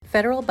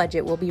federal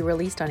budget will be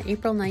released on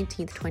April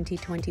 19,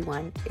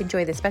 2021.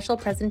 Enjoy the special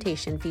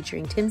presentation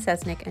featuring Tim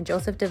Sesnick and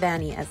Joseph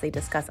Devaney as they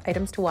discuss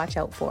items to watch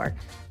out for.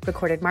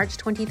 Recorded March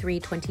 23,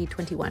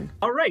 2021.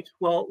 All right.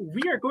 Well,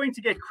 we are going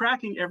to get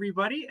cracking,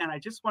 everybody. And I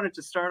just wanted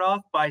to start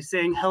off by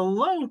saying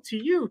hello to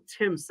you,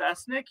 Tim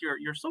Sesnick.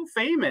 You're so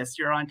famous.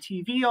 You're on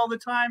TV all the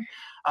time.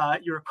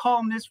 You're a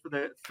columnist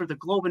for the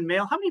Globe and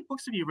Mail. How many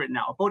books have you written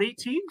now? About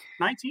 18,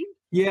 19?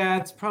 Yeah,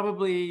 it's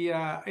probably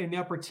in the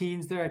upper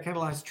teens there. I kind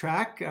of lost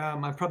track.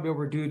 I'm probably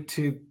overdue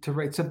to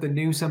write something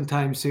new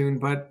sometime soon,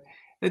 but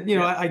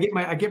I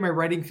get my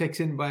writing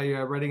fix in by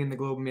writing in the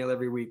Globe and Mail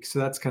every week, so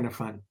that's kind of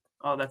fun.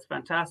 Oh, that's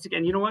fantastic.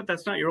 And you know what?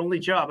 That's not your only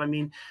job. I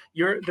mean,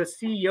 you're the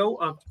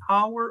CEO of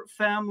Power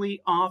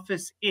Family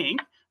Office, Inc.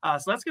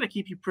 So that's going to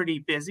keep you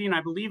pretty busy. And I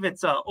believe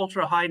it's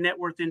ultra high net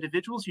worth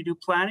individuals you do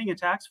planning and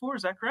tax for.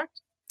 Is that correct?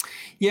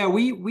 Yeah,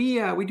 we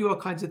do all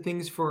kinds of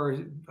things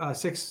for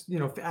six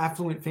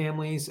affluent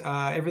families.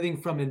 Everything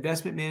from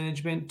investment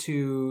management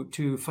to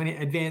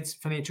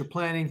advanced financial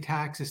planning,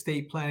 tax,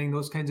 estate planning,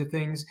 those kinds of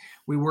things.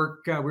 We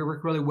work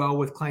really well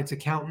with clients'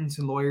 accountants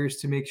and lawyers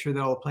to make sure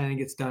that all the planning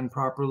gets done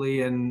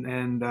properly.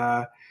 And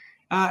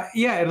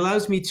it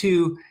allows me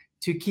to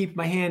keep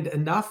my hand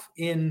enough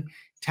in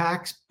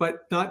tax,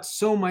 but not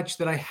so much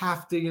that I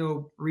have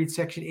to read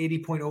Section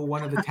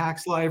 80.01 of the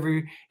tax law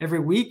every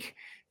week.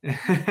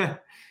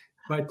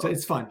 But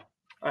it's fun.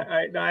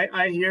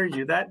 I hear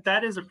you.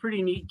 That is a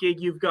pretty neat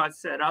gig you've got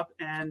set up,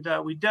 and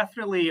we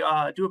definitely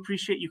do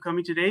appreciate you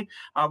coming today.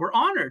 We're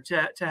honored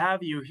to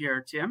have you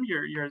here, Tim.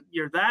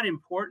 You're that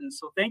important,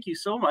 so thank you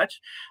so much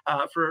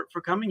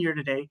for coming here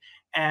today.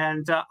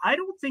 And I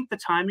don't think the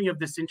timing of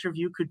this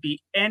interview could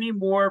be any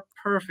more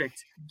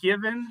perfect,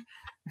 given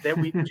that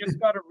we just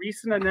got a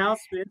recent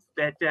announcement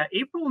that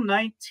April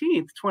 19th,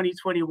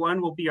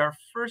 2021 will be our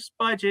first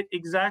budget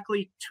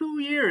exactly 2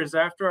 years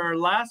after our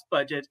last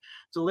budget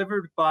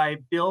delivered by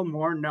Bill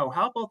Morneau.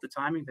 How about the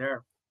timing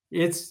there?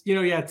 It's,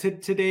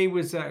 today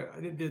was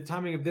the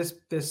timing of this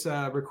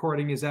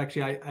recording is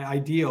actually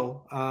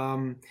ideal.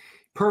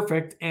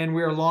 Perfect. And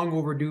we're long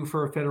overdue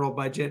for a federal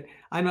budget.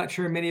 I'm not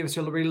sure many of us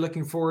are really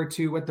looking forward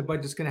to what the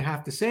budget's going to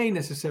have to say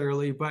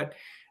necessarily, but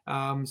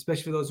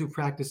especially for those who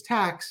practice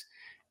tax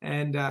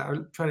and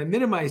are trying to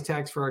minimize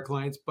tax for our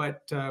clients,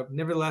 but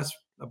nevertheless,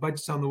 a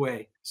budget's on the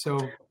way. So,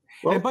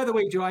 and by the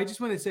way, Joe, I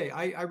just want to say,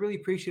 I really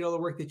appreciate all the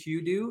work that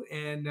you do.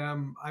 And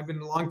I've been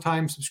a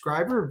long-time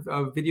subscriber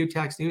of Video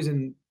Tax News.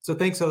 And so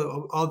thanks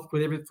for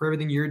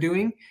everything you're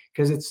doing,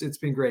 because it's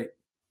been great.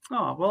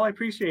 Oh, well, I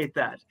appreciate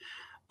that.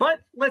 But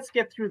let's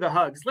get through the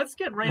hugs. Let's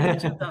get right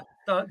into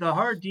the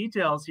hard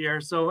details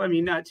here. So, I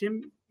mean,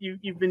 Tim,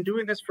 you've been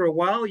doing this for a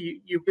while.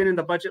 You've been in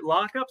the budget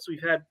lockups.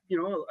 We've had,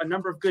 a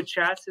number of good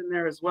chats in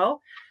there as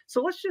well.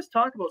 So let's just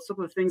talk about some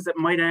of the things that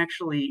might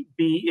actually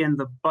be in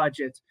the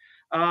budget.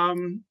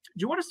 Do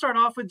you want to start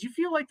off with, do you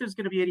feel like there's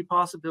going to be any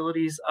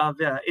possibilities of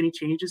any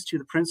changes to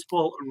the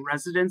principal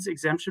residence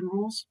exemption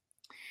rules?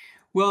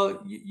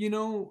 Well,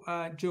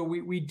 Joe,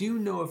 we do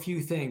know a few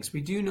things.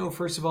 We do know,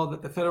 first of all,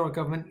 that the federal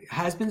government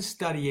has been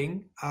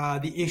studying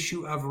the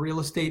issue of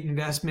real estate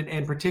investment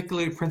and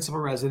particularly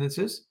principal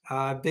residences.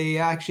 They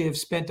actually have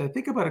spent, I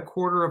think, about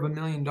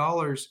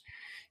 $250,000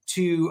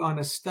 on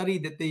a study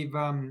that they've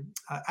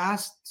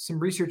asked some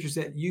researchers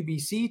at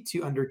UBC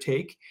to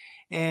undertake.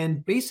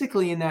 And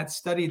basically in that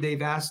study,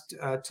 they've asked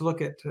to look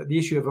at the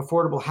issue of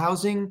affordable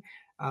housing,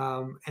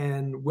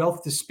 and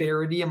wealth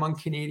disparity among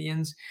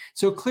Canadians.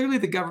 So clearly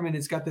the government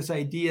has got this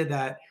idea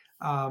that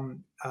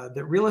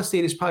that real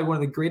estate is probably one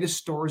of the greatest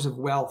stores of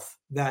wealth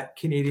that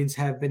Canadians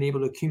have been able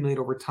to accumulate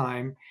over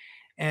time.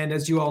 And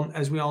as we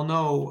all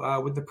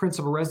know, with the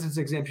principal residence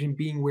exemption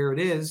being where it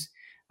is,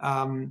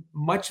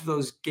 much of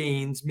those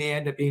gains may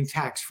end up being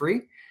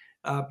tax-free.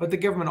 But the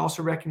government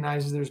also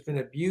recognizes there's been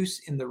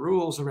abuse in the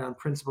rules around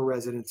principal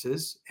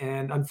residences.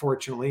 And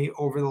unfortunately,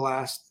 over the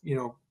last,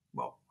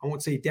 I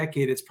won't say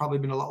decade, it's probably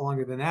been a lot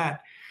longer than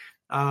that.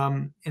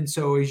 And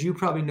so as you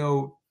probably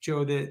know,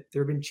 Joe, that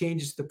there have been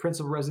changes to the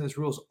principal residence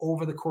rules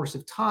over the course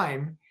of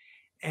time.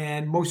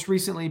 And most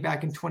recently,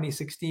 back in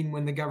 2016,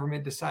 when the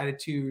government decided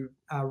to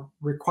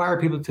require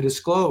people to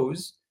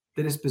disclose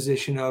the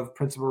disposition of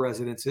principal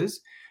residences,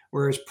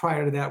 whereas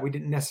prior to that, we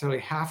didn't necessarily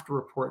have to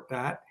report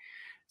that.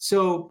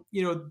 So,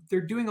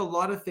 they're doing a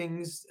lot of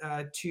things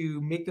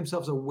to make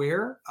themselves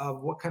aware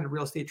of what kind of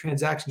real estate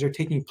transactions are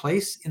taking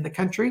place in the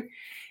country.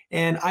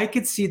 And I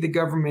could see the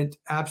government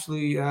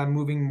absolutely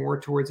moving more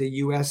towards a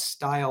U.S.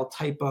 style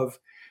type of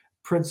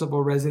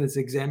principal residence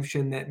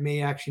exemption that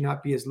may actually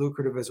not be as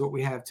lucrative as what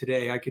we have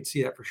today. I could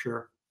see that for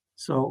sure.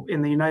 So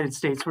in the United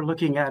States, we're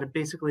looking at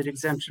basically an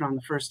exemption on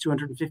the first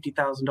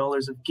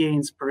 $250,000 of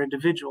gains per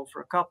individual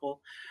for a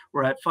couple.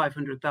 We're at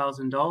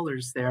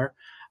 $500,000 there.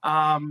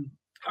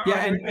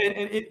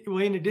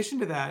 In addition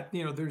to that,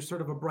 there's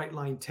sort of a bright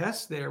line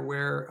test there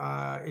where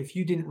if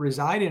you didn't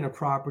reside in a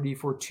property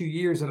for 2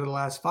 years out of the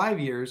last 5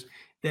 years,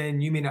 then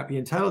you may not be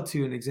entitled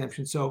to an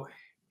exemption. So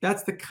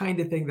that's the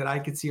kind of thing that I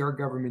could see our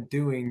government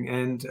doing.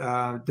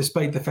 And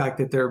despite the fact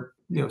that they're,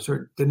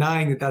 sort of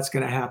denying that that's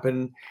going to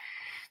happen,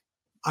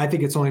 I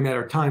think it's only a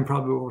matter of time,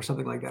 probably, before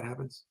something like that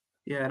happens.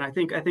 Yeah, and I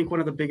think one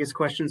of the biggest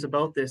questions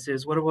about this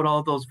is what about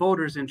all those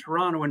voters in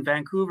Toronto and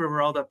Vancouver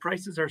where all the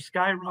prices are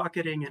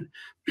skyrocketing, and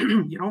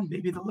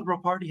maybe the Liberal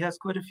Party has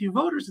quite a few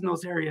voters in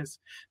those areas.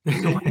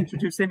 You don't want to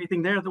introduce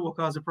anything there that will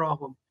cause a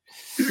problem.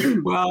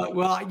 Well,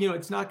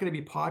 it's not going to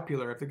be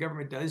popular if the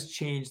government does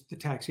change the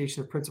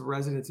taxation of principal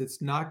residence.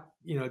 It's not,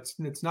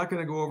 it's not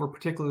going to go over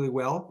particularly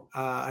well.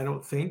 I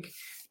don't think.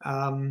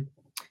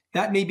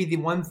 That may be the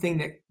one thing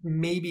that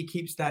maybe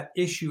keeps that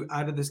issue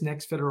out of this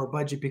next federal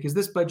budget, because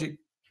this budget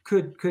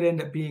could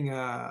end up being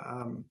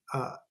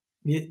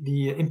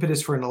the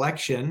impetus for an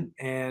election.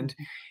 And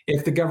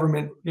if the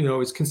government,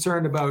 is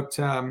concerned about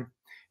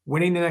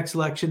winning the next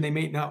election, they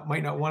might not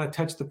want to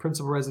touch the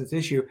principal residence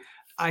issue.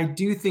 I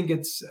do think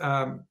it's,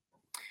 I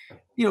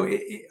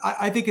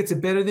think it's a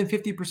better than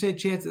 50%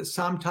 chance that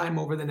sometime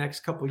over the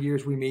next couple of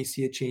years we may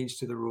see a change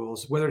to the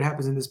rules. Whether it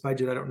happens in this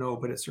budget, I don't know,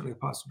 but it's certainly a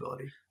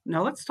possibility.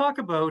 Now let's talk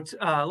about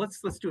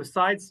let's do a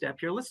sidestep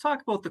here. Let's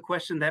talk about the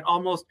question that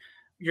almost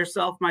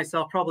yourself,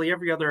 myself, probably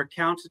every other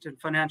accountant and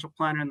financial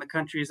planner in the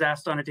country is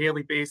asked on a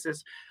daily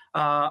basis.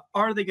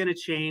 Are they going to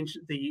change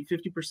the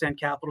 50%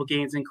 capital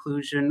gains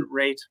inclusion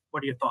rate?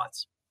 What are your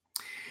thoughts?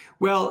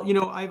 Well,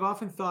 I've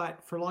often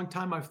thought, for a long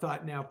time, I've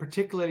thought now,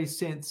 particularly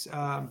since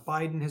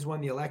Biden has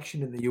won the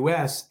election in the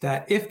U.S.,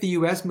 that if the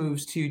U.S.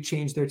 moves to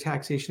change their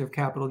taxation of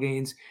capital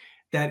gains,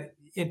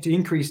 to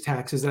increase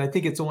taxes, and I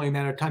think it's only a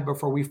matter of time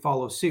before we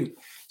follow suit.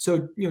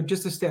 So,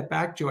 just to step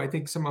back, Joe, I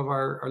think some of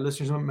our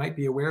listeners might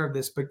be aware of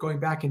this, but going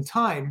back in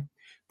time,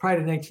 prior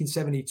to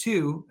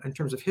 1972, in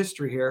terms of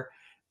history here,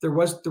 there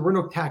were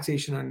no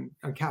taxation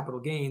on capital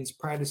gains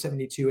prior to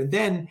 72. And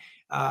then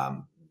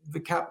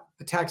the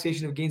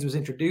taxation of gains was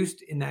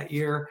introduced in that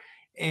year,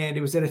 and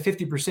it was at a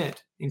 50%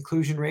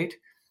 inclusion rate,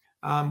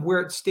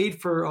 where it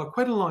stayed for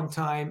quite a long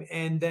time.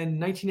 And then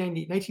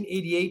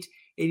 1988,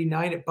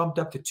 89, it bumped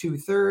up to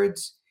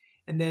 2/3.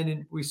 And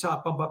then we saw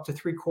it bump up to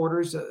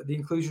 3/4, the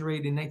inclusion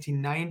rate in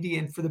 1990.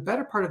 And for the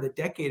better part of the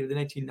decade of the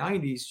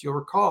 1990s, you'll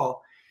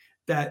recall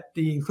that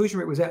the inclusion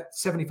rate was at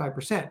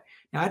 75%.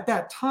 Now, at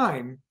that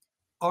time,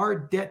 our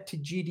debt to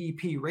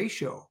GDP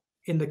ratio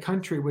in the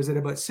country was at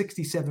about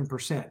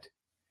 67%.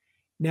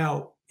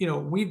 Now,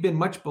 we've been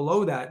much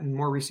below that in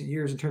more recent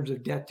years in terms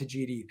of debt to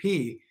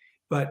GDP,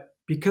 but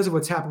because of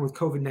what's happened with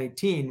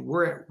COVID-19,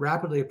 we're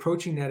rapidly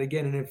approaching that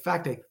again. And in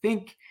fact, I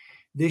think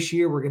this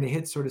year we're going to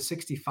hit sort of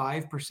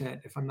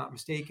 65%, if I'm not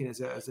mistaken, as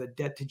a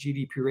debt to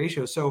GDP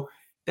ratio. So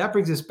that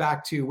brings us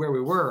back to where we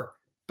were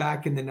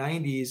back in the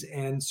 90s.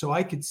 And so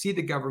I could see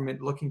the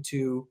government looking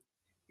to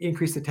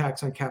increase the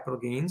tax on capital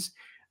gains.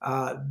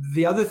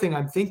 The other thing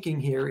I'm thinking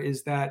here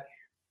is that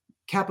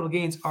capital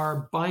gains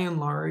are by and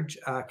large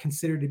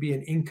considered to be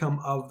an income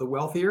of the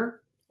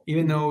wealthier,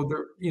 even though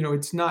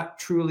it's not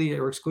truly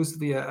or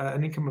exclusively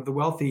an income of the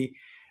wealthy.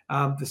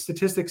 The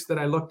statistics that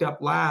I looked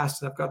up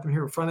last, and I've got them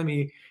here in front of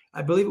me,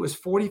 I believe it was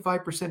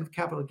 45% of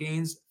capital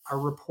gains are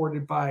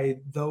reported by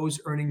those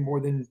earning more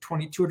than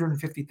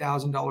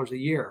 $250,000 a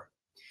year.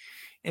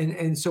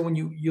 And so when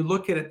you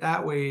look at it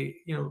that way,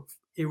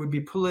 it would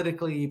be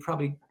politically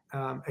probably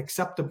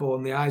acceptable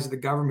in the eyes of the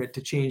government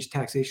to change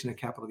taxation of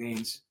capital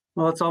gains.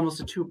 Well, it's almost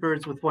a two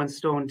birds with one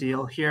stone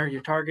deal here.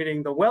 You're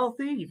targeting the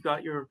wealthy, you've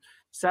got your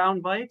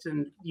sound bite,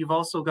 and you've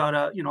also got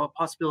a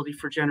possibility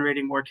for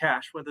generating more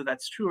cash. Whether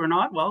that's true or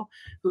not, well,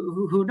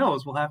 who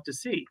knows? We'll have to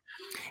see.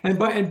 And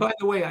by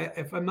the way,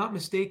 if I'm not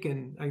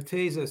mistaken,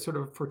 today's a sort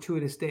of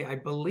fortuitous day. I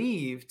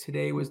believe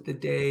today was the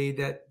day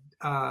that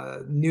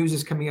news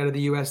is coming out of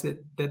the U.S.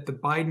 that the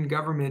Biden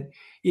government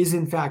is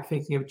in fact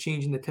thinking of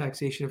changing the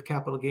taxation of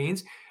capital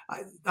gains.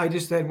 I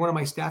just had one of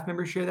my staff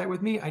members share that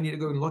with me. I need to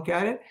go and look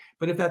at it.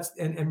 But if that's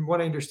and what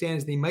I understand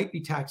is they might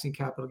be taxing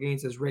capital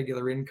gains as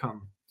regular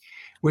income,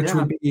 which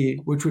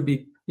would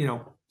be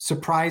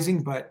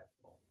surprising, but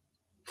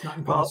not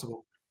impossible.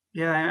 Well,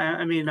 yeah,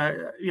 I mean,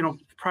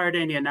 prior to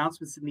any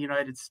announcements in the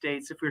United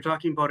States, if we were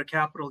talking about a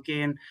capital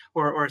gain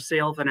or a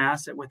sale of an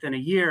asset within a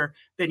year,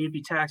 then you'd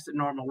be taxed at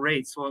normal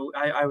rates. So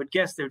I would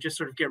guess they would just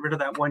sort of get rid of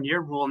that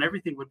 1-year rule and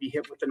everything would be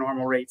hit with the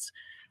normal rates.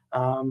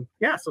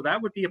 So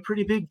that would be a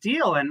pretty big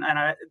deal, and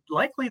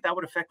likely that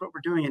would affect what we're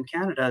doing in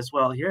Canada as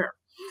well here.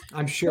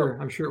 I'm sure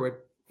it would.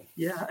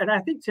 Yeah, and I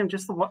think, Tim,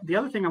 just the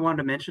other thing I wanted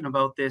to mention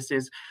about this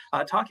is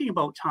talking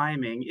about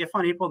timing. If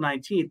on April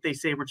 19th they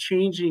say we're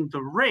changing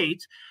the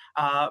rate,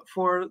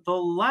 for the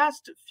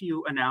last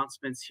few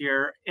announcements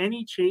here,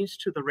 any change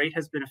to the rate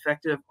has been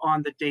effective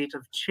on the date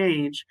of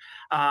change.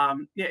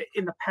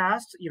 In the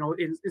past,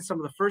 in some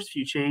of the first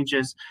few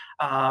changes,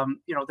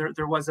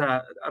 there was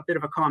a bit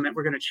of a comment,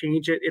 we're going to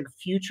change it in the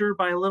future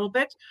by a little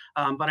bit.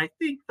 But I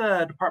think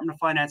the Department of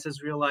Finance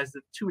has realized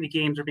that too many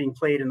games are being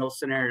played in those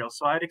scenarios.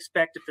 So I'd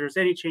expect if there's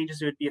any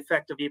changes, it would be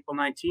effective April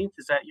 19th.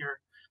 Is that your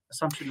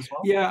assumption as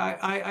well? Yeah,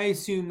 I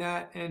assume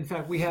that. And in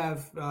fact, we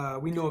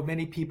know of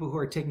many people who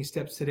are taking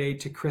steps today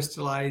to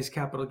crystallize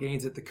capital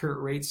gains at the current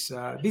rates.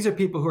 These are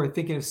people who are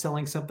thinking of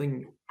selling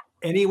something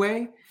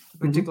anyway, a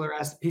particular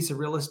piece of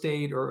real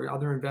estate or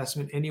other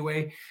investment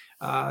anyway.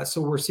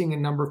 So we're seeing a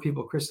number of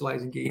people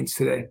crystallizing gains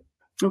today.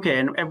 Okay,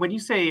 and when you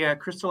say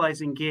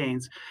crystallizing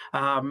gains,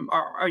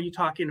 are you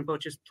talking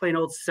about just plain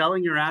old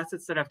selling your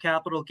assets that have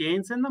capital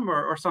gains in them,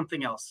 or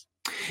something else?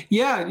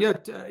 Yeah,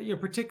 yeah.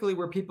 Particularly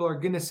where people are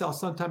going to sell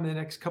sometime in the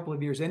next couple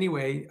of years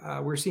anyway.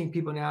 We're seeing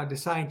people now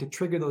deciding to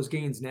trigger those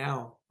gains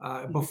now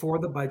before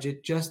the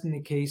budget, just in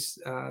the case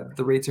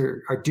the rates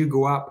are do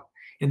go up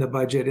in the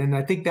budget. And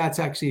I think that's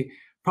actually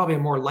probably a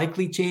more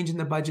likely change in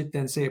the budget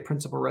than, say, a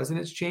principal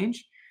residence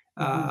change.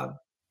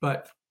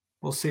 But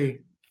we'll see.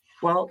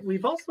 Well,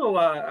 we've also,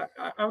 I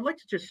would like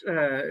to just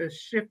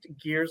shift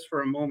gears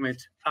for a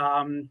moment,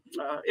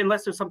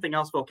 unless there's something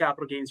else about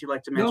capital gains you'd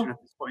like to mention No,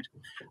 at this point.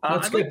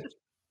 that's I'd good. like to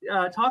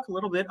talk a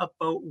little bit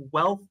about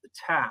wealth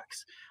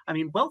tax. I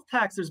mean, wealth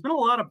tax, there's been a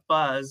lot of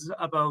buzz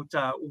about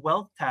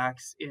wealth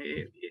tax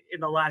in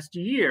the last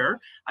year.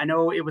 I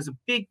know it was a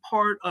big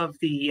part of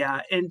the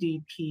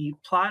NDP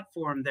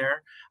platform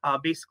there,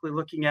 basically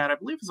looking at, I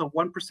believe it was a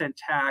 1%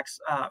 tax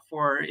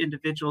for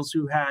individuals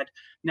who had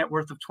net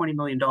worth of $20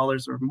 million or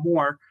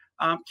more.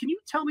 Can you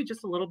tell me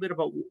just a little bit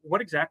about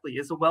what exactly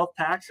is a wealth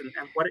tax and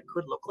what it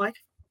could look like?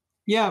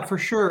 Yeah, for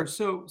sure.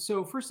 So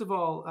first of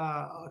all,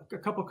 a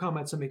couple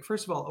comments I'll make.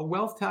 First of all, a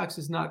wealth tax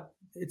it's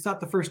not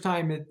the first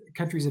time that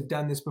countries have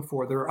done this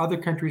before. There are other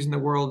countries in the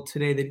world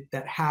today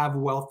that have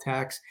wealth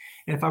tax.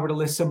 And if I were to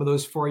list some of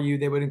those for you,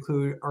 they would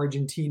include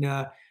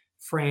Argentina,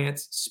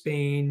 France,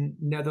 Spain,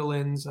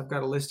 Netherlands. I've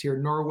got a list here: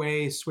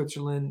 Norway,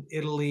 Switzerland,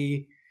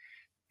 Italy.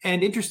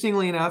 And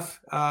interestingly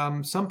enough,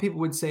 some people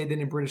would say that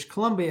in British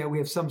Columbia, we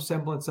have some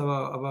semblance of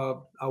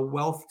a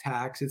wealth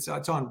tax. It's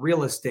on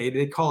real estate.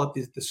 They call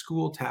it the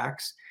school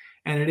tax.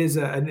 And it is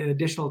an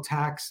additional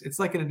tax. It's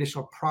like an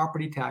additional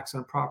property tax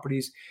on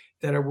properties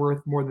that are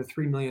worth more than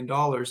 $3 million.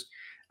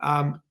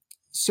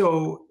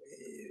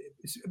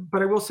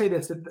 But I will say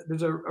this, that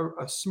there's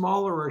a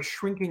smaller or a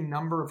shrinking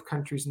number of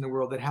countries in the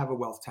world that have a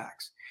wealth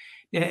tax.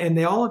 And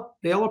they all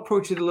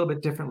approach it a little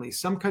bit differently.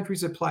 Some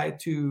countries apply it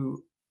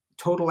to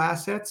total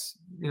assets,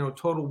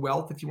 total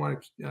wealth, if you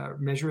want to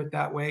measure it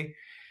that way.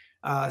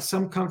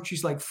 Some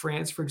countries like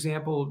France, for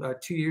example,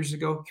 3 years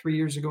ago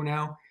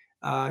now,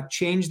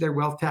 changed their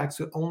wealth tax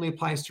so it only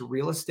applies to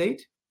real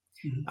estate.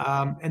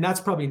 And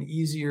that's probably an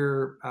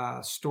easier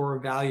store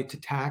of value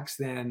to tax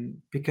than,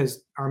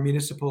 because our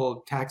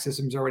municipal tax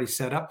system is already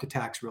set up to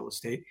tax real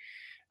estate.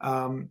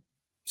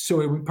 So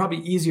it would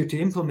probably be easier to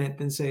implement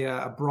than, say,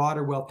 a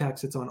broader wealth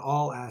tax that's on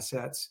all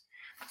assets.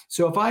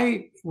 So if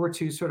I were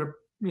to sort of,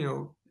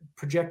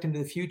 project into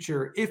the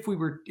future, if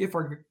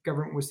our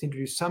government was to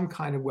introduce some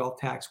kind of wealth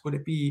tax, would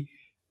it be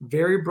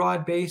very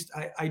broad based?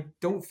 I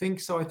don't think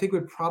so. I think it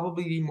would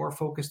probably be more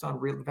focused on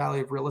the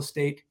value of real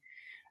estate.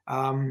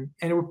 And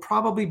it would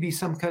probably be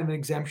some kind of an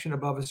exemption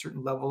above a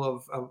certain level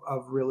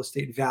of real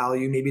estate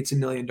value. Maybe it's $1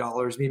 million,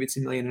 maybe it's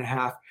 $1.5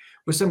 million,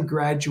 with some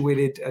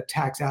graduated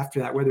tax after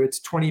that, whether it's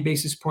 20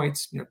 basis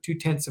points,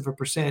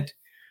 0.2%,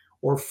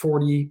 or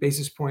 40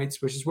 basis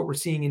points, which is what we're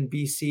seeing in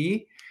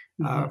BC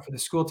for the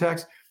school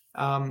tax.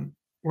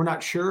 We're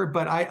not sure,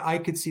 but I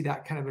could see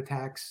that kind of a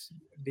tax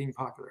being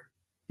popular.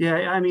 Yeah,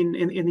 I mean,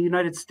 in the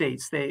United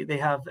States, they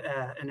have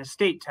an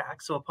estate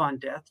tax. So upon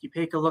death, you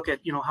take a look at,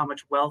 how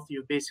much wealth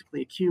you've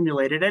basically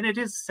accumulated, and it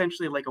is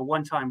essentially like a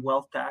one-time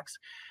wealth tax.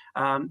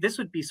 This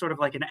would be sort of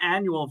like an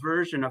annual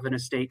version of an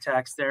estate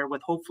tax there,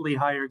 with hopefully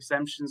higher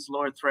exemptions,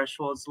 lower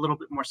thresholds, a little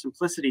bit more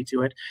simplicity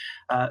to it.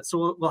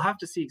 So we'll have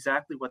to see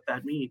exactly what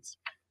that means.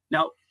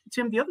 Now,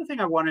 Tim, the other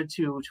thing I wanted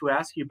to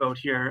ask you about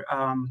here,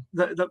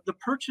 the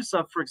purchase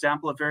of, for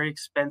example, a very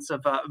expensive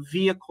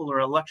vehicle or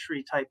a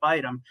luxury type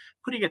item,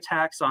 putting a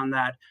tax on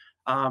that,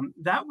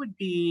 that would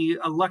be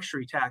a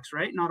luxury tax,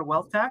 right? Not a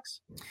wealth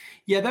tax?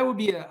 Yeah, that would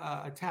be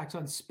a tax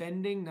on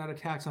spending, not a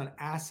tax on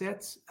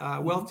assets.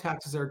 Wealth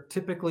taxes are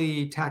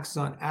typically taxes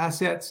on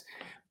assets,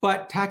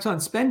 but tax on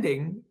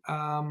spending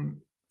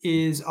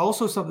is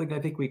also something I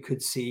think we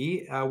could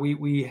see.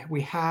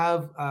 We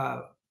have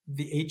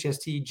the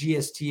GST,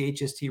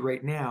 HST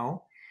right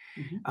now.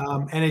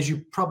 And as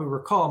you probably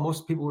recall,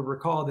 most people would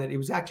recall that it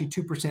was actually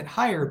 2%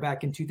 higher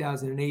back in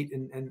 2008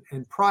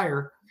 and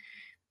prior.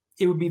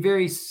 It would be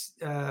very,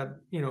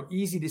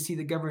 easy to see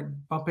the government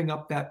bumping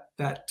up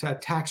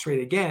that tax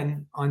rate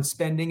again on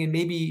spending, and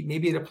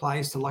maybe it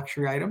applies to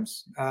luxury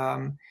items,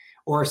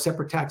 or a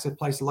separate tax that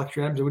applies to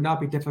luxury items. It would not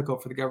be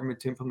difficult for the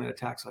government to implement a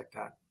tax like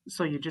that.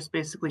 So you just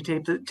basically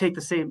take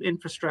the same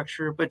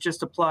infrastructure, but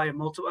just apply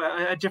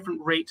a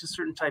different rate to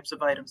certain types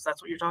of items.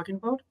 That's what you're talking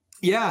about?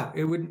 Yeah,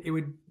 it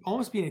would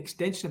almost be an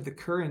extension of the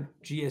current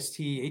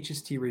GST,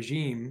 HST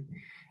regime.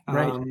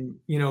 Right.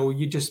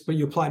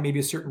 You apply maybe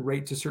a certain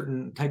rate to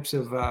certain types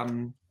of,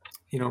 rather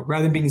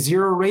than being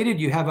 0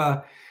 rated, you have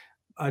a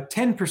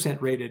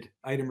 10% rated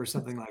item or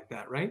something like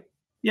that, right?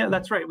 Yeah,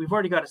 that's right. We've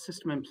already got a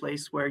system in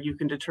place where you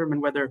can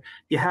determine whether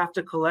you have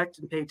to collect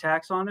and pay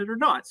tax on it or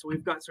not. So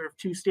we've got sort of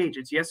 2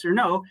 stages, yes or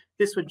no.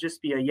 This would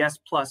just be a yes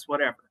plus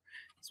whatever.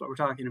 That's what we're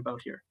talking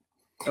about here.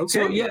 Okay.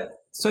 So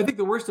So I think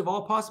the worst of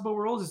all possible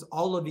worlds is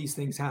all of these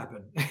things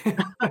happen.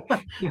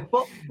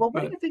 Well, what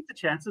do you think the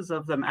chances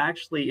of them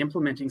actually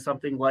implementing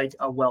something like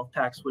a wealth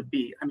tax would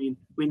be? I mean,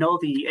 we know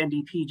the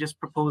NDP just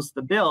proposed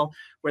the bill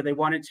where they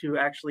wanted to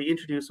actually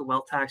introduce a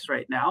wealth tax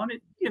right now, and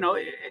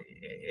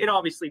it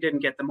obviously didn't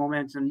get the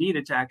momentum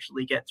needed to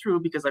actually get through,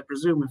 because I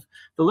presume if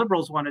the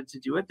Liberals wanted to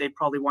do it, they'd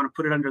probably want to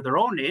put it under their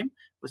own name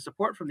with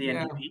support from the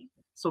NDP.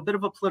 So a bit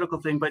of a political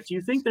thing, but do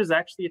you think there's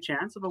actually a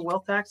chance of a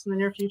wealth tax in the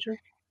near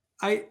future?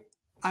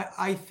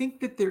 I think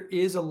that there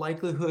is a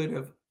likelihood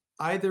of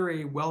either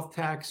a wealth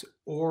tax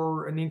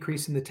or an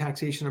increase in the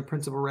taxation of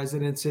principal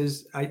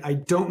residences. I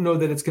don't know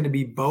that it's going to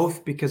be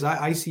both, because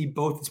I see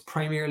both as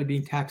primarily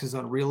being taxes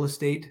on real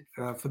estate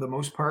for the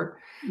most part.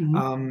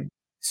 Mm-hmm.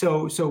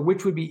 So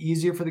which would be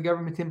easier for the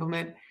government to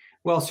implement?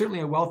 Well, certainly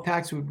a wealth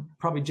tax would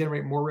probably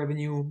generate more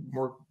revenue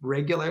more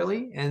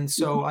regularly. And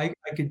so I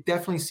could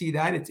definitely see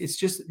that. It's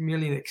just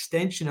merely an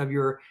extension of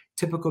your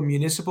typical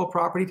municipal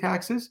property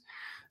taxes.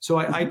 So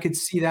I could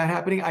see that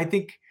happening. I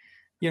think,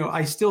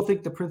 I still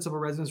think the principal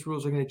residence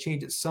rules are going to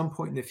change at some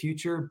point in the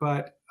future.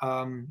 But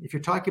if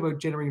you're talking about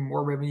generating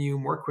more revenue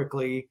more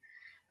quickly,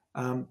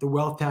 the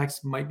wealth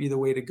tax might be the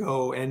way to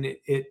go. And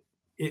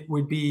it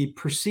would be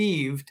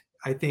perceived,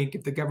 I think,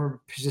 if the government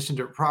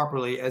positioned it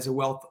properly, as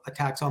a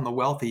tax on the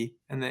wealthy.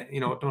 And that, I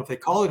don't know if they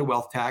call it a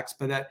wealth tax,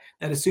 but that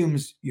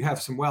assumes you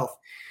have some wealth.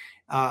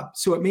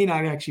 So it may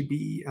not actually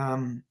be,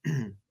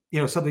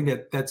 something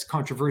that's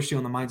controversial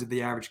in the minds of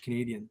the average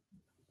Canadian.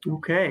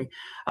 Okay.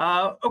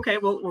 Well,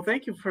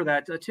 thank you for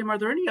that. Tim, are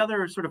there any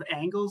other sort of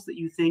angles that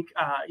you think,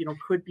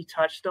 could be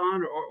touched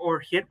on or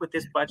hit with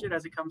this budget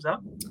as it comes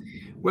up?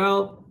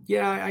 Well,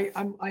 yeah,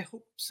 I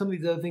hope some of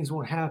these other things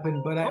won't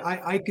happen, but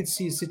I could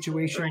see a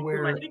situation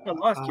where I think I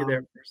lost you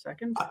there for a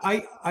second.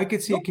 I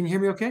could see it. Can you hear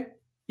me okay?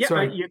 Yeah,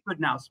 sorry. You're good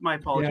now. My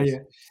apologies.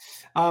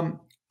 Yeah.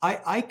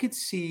 I could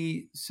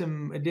see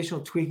some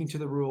additional tweaking to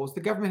the rules.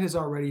 The government has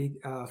already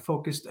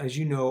focused, as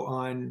you know,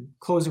 on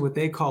closing what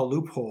they call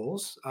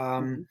loopholes.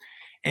 And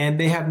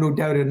they have no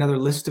doubt another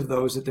list of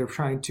those that they're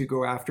trying to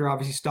go after.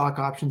 Obviously, stock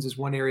options is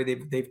one area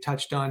they've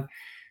touched on.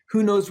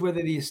 Who knows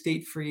whether the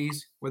estate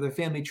freeze, whether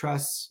family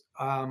trusts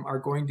are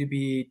going to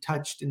be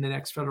touched in the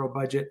next federal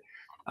budget.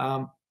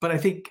 But I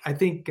think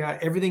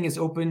everything is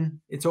open.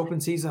 It's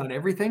open season on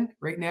everything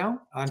right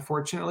now,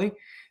 unfortunately.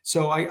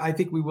 So I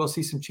think we will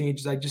see some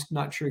changes. I'm just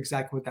not sure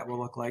exactly what that will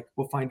look like.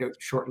 We'll find out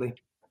shortly.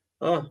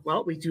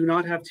 Well, we do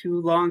not have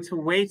too long to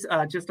wait.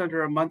 Just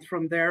under a month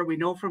from there, we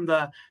know from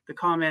the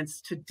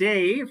comments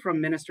today from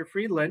Minister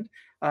Freeland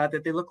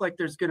that they look like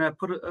there's going to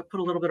put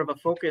a little bit of a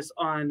focus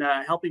on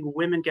helping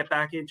women get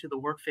back into the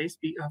workforce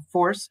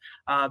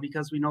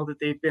because we know that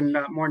they've been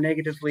more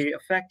negatively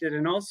affected,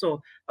 and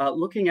also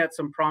looking at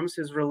some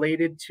promises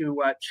related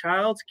to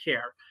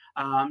childcare.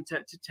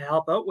 To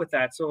help out with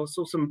that. So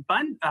some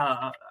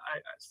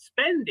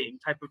spending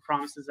type of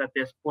promises at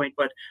this point,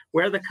 but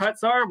where the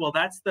cuts are, well,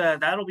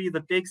 that'll be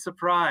the big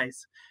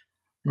surprise.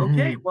 Mm-hmm.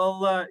 Okay,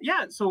 well,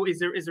 yeah. So is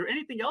there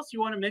anything else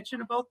you want to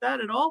mention about that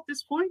at all at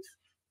this point?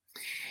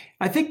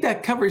 I think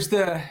that covers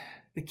the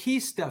key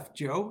stuff,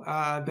 Joe,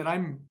 that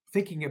I'm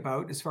thinking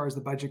about as far as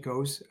the budget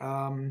goes.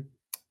 Okay.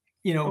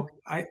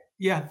 I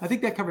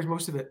think that covers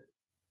most of it.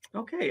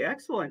 Okay,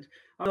 excellent.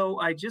 So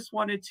I just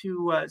wanted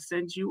to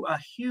send you a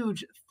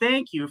huge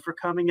thank you for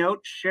coming out,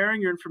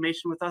 sharing your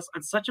information with us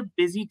on such a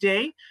busy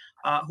day.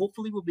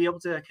 Hopefully we'll be able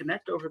to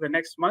connect over the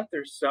next month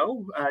or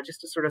so just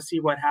to sort of see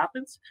what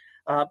happens.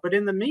 But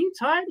in the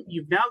meantime,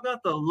 you've now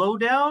got the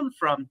lowdown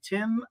from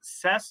Tim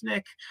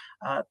Sesnick.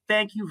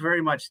 Thank you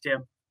very much,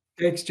 Tim.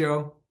 Thanks,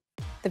 Joe.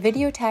 The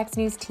Video Tax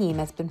News team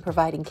has been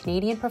providing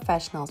Canadian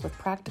professionals with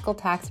practical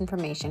tax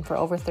information for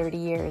over 30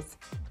 years.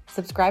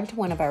 Subscribe to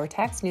one of our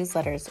tax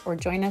newsletters or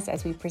join us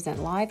as we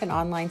present live and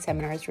online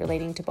seminars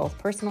relating to both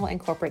personal and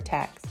corporate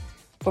tax.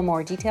 For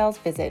more details,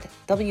 visit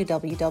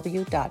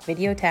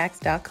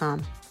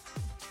www.videotax.com.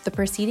 The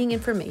preceding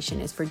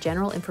information is for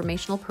general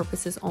informational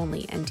purposes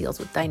only and deals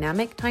with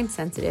dynamic,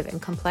 time-sensitive,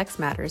 and complex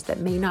matters that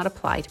may not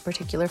apply to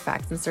particular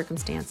facts and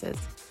circumstances.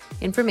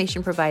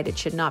 Information provided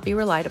should not be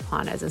relied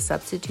upon as a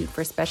substitute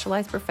for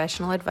specialized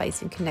professional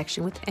advice in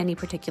connection with any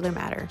particular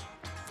matter.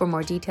 For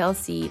more details,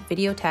 see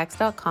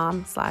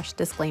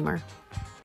videotax.com/disclaimer.